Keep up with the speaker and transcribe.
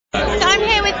I'm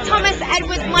here with Thomas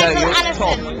Edward Michael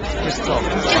Allison. Just Tom.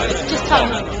 Just Tom.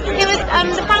 He was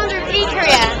the founder of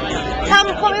eCareer.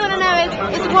 Tom, what we want to know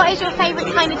is what is your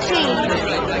favourite kind of cheese?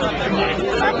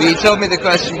 Well, you told me the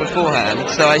question beforehand,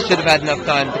 so I should have had enough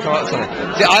time to come up with something.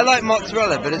 See, I like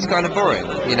mozzarella, but it's kind of boring,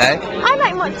 you know? I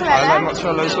like mozzarella. I like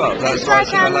mozzarella as well. That's why I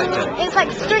said I liked it. It's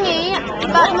like stringy,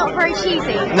 but not very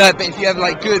cheesy. No, but if you have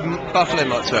like good buffalo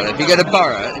mozzarella, if you go to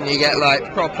Borough and you get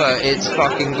like proper, it's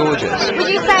fucking gorgeous. Would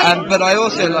you say? But I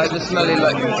also like the smelly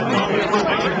like.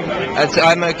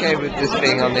 I'm okay with this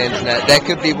being on the internet. There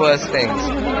could be worse things.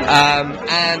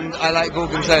 And I like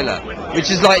gorgonzola,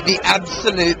 which is like the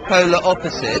absolute polar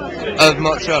opposite of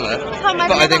mozzarella. Tom,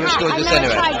 but I think it's gorgeous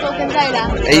anyway. I've never tried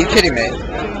gorgonzola. Are you kidding me?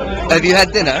 Have you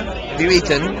had dinner? Have you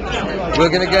eaten? We're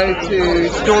going to go to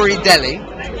Story Deli,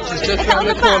 which is just around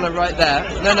the corner right there.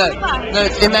 No,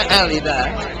 it's in that alley there.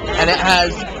 And it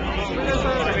has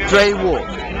Dre Walk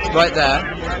right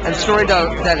there. And Story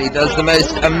Deli does the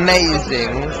most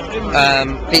amazing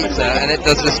pizza, and it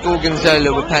does this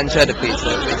gorgonzola with pancetta pizza,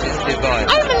 which is divine.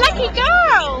 I'm a lucky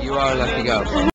girl! You are a lucky girl.